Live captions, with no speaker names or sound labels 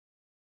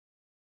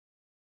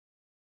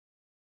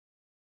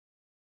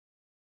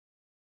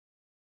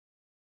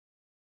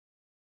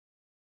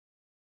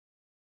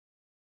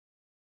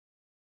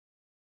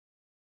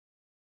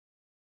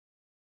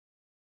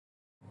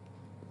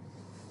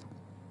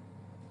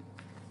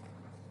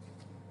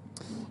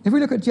If we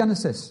look at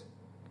Genesis,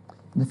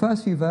 in the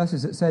first few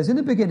verses it says, "In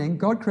the beginning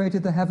God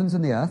created the heavens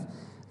and the earth.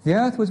 The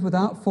earth was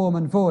without form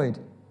and void,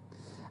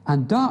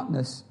 and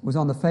darkness was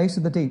on the face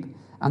of the deep,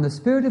 and the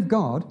Spirit of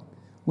God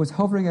was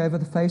hovering over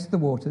the face of the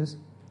waters.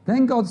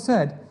 Then God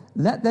said,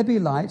 'Let there be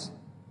light,'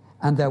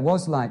 and there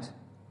was light."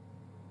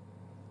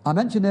 I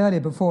mentioned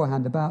earlier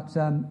beforehand about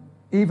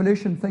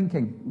evolution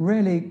thinking,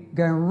 really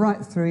going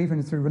right through,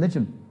 even through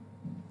religion.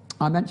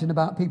 I mentioned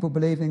about people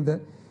believing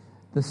that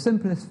the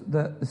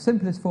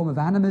simplest form of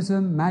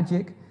animism,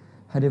 magic,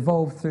 had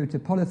evolved through to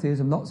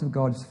polytheism, lots of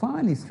gods,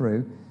 finally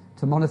through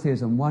to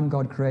monotheism, one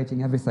God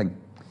creating everything.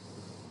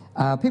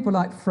 People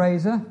like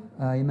Fraser,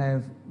 you may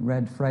have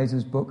read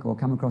Fraser's book or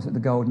come across it, The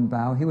Golden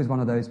Bough. He was one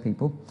of those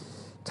people.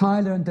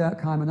 Tyler and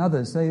Durkheim and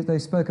others, they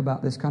spoke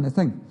about this kind of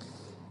thing.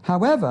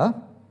 However,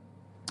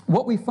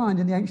 what we find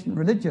in the ancient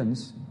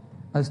religions,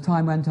 as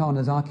time went on,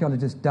 as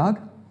archaeologists dug,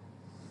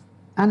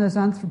 and as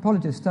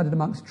anthropologists studied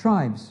amongst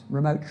tribes,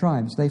 remote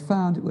tribes, they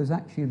found it was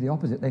actually the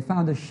opposite. They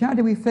found a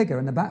shadowy figure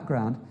in the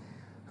background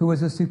who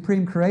was a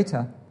supreme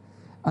creator,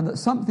 and that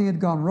something had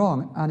gone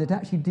wrong, and it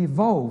actually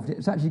devolved.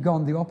 It's actually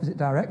gone the opposite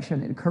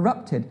direction. It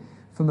corrupted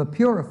from a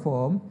purer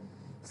form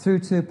through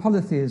to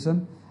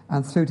polytheism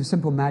and through to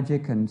simple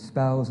magic and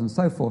spells and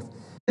so forth.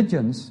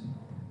 Religions,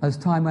 as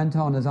time went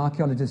on, as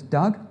archaeologists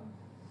dug,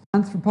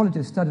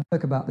 anthropologists studied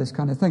about this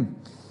kind of thing.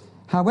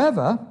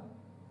 However,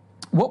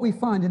 what we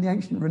find in the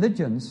ancient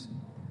religions,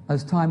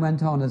 as time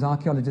went on, as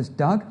archaeologists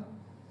dug,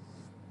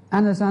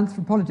 and as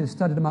anthropologists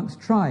studied amongst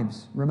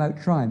tribes, remote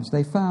tribes,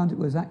 they found it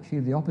was actually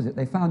the opposite.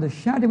 They found a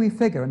shadowy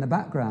figure in the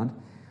background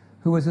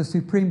who was a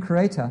supreme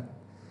creator,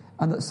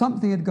 and that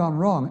something had gone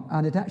wrong,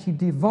 and it actually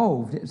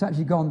devolved. It's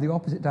actually gone the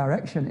opposite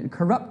direction. It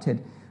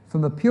corrupted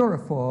from a purer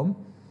form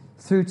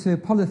through to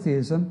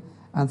polytheism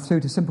and through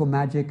to simple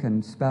magic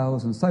and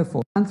spells and so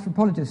forth.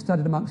 Anthropologists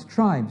studied amongst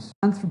tribes.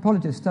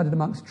 Anthropologists studied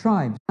amongst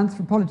tribes.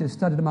 Anthropologists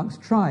studied amongst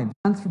tribes.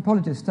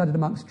 Anthropologists studied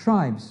amongst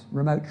tribes,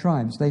 remote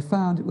tribes. They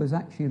found it was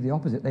actually the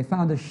opposite. They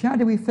found a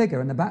shadowy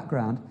figure in the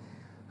background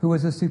who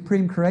was a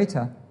supreme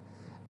creator.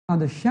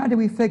 Found a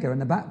shadowy figure in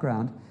the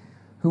background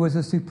who was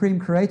a supreme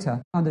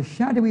creator. Found a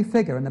shadowy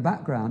figure in the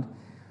background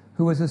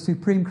who was a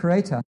supreme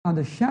creator. Found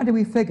a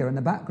shadowy figure in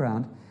the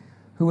background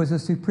who was a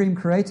supreme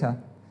creator,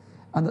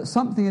 and that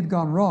something had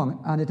gone wrong,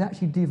 and it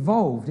actually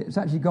devolved. It's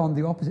actually gone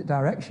the opposite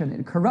direction.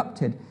 It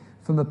corrupted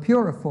from a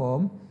purer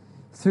form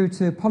through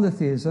to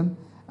polytheism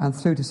and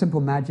through to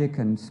simple magic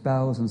and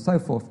spells and so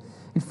forth.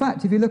 In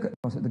fact, if you look at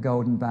The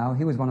Golden Bough,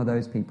 he was one of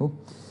those people.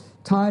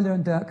 Tyler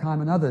and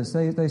Durkheim and others,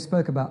 they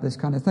spoke about this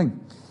kind of thing.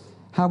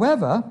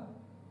 However,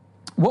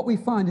 what we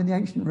find in the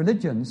ancient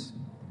religions,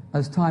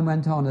 as time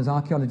went on, as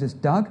archaeologists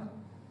dug,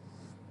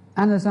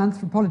 and as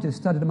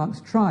anthropologists studied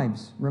amongst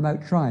tribes,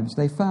 remote tribes,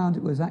 they found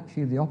it was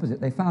actually the opposite.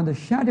 They found a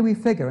shadowy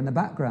figure in the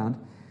background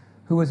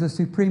who was a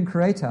supreme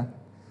creator,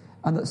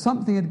 and that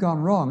something had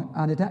gone wrong,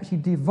 and it actually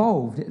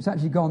devolved. It's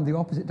actually gone the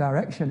opposite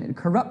direction. It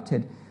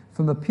corrupted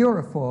from a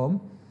purer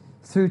form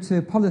through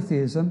to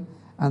polytheism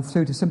and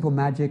through to simple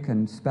magic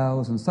and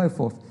spells and so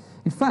forth.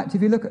 In fact,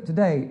 if you look at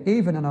today,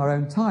 even in our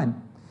own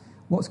time,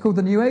 what's called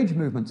the New Age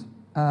movement,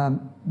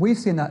 we've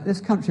seen that this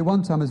country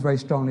one time was very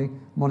strongly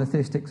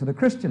monotheistic, sort of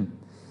Christian.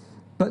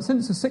 But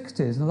since the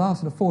 60s, in the last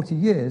sort of 40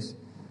 years,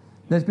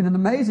 there's been an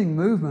amazing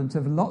movement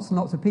of lots and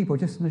lots of people,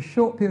 just in a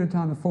short period of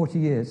time of 40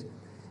 years,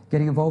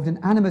 getting involved in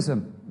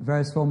animism,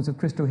 various forms of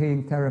crystal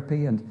healing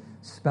therapy and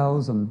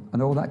spells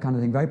and all that kind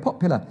of thing, very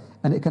popular,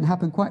 and it can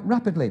happen quite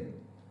rapidly.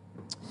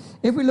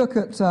 If we look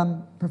at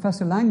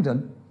Professor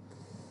Langdon,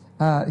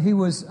 he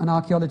was an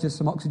archaeologist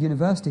from Oxford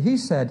University. He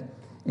said,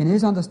 in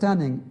his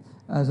understanding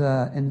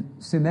in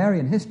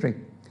Sumerian history,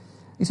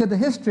 he said the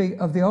history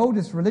of the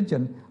oldest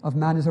religion of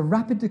man is a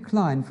rapid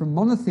decline from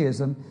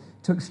monotheism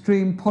to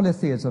extreme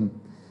polytheism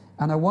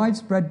and a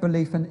widespread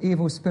belief in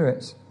evil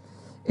spirits.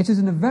 It is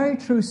in a very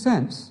true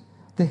sense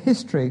the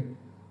history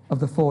of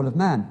the fall of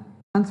man.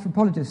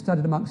 Anthropologists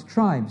studied amongst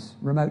tribes,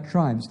 remote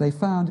tribes. They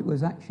found it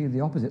was actually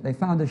the opposite. They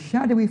found a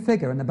shadowy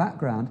figure in the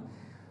background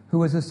who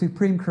was a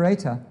supreme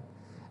creator,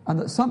 and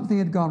that something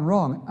had gone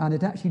wrong, and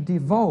it actually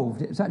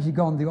devolved. It's actually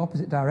gone the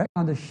opposite direction.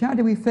 Found a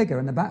shadowy figure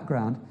in the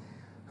background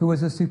who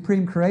was a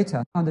supreme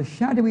creator, and a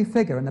shadowy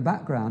figure in the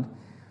background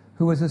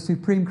who was a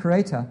supreme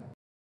creator,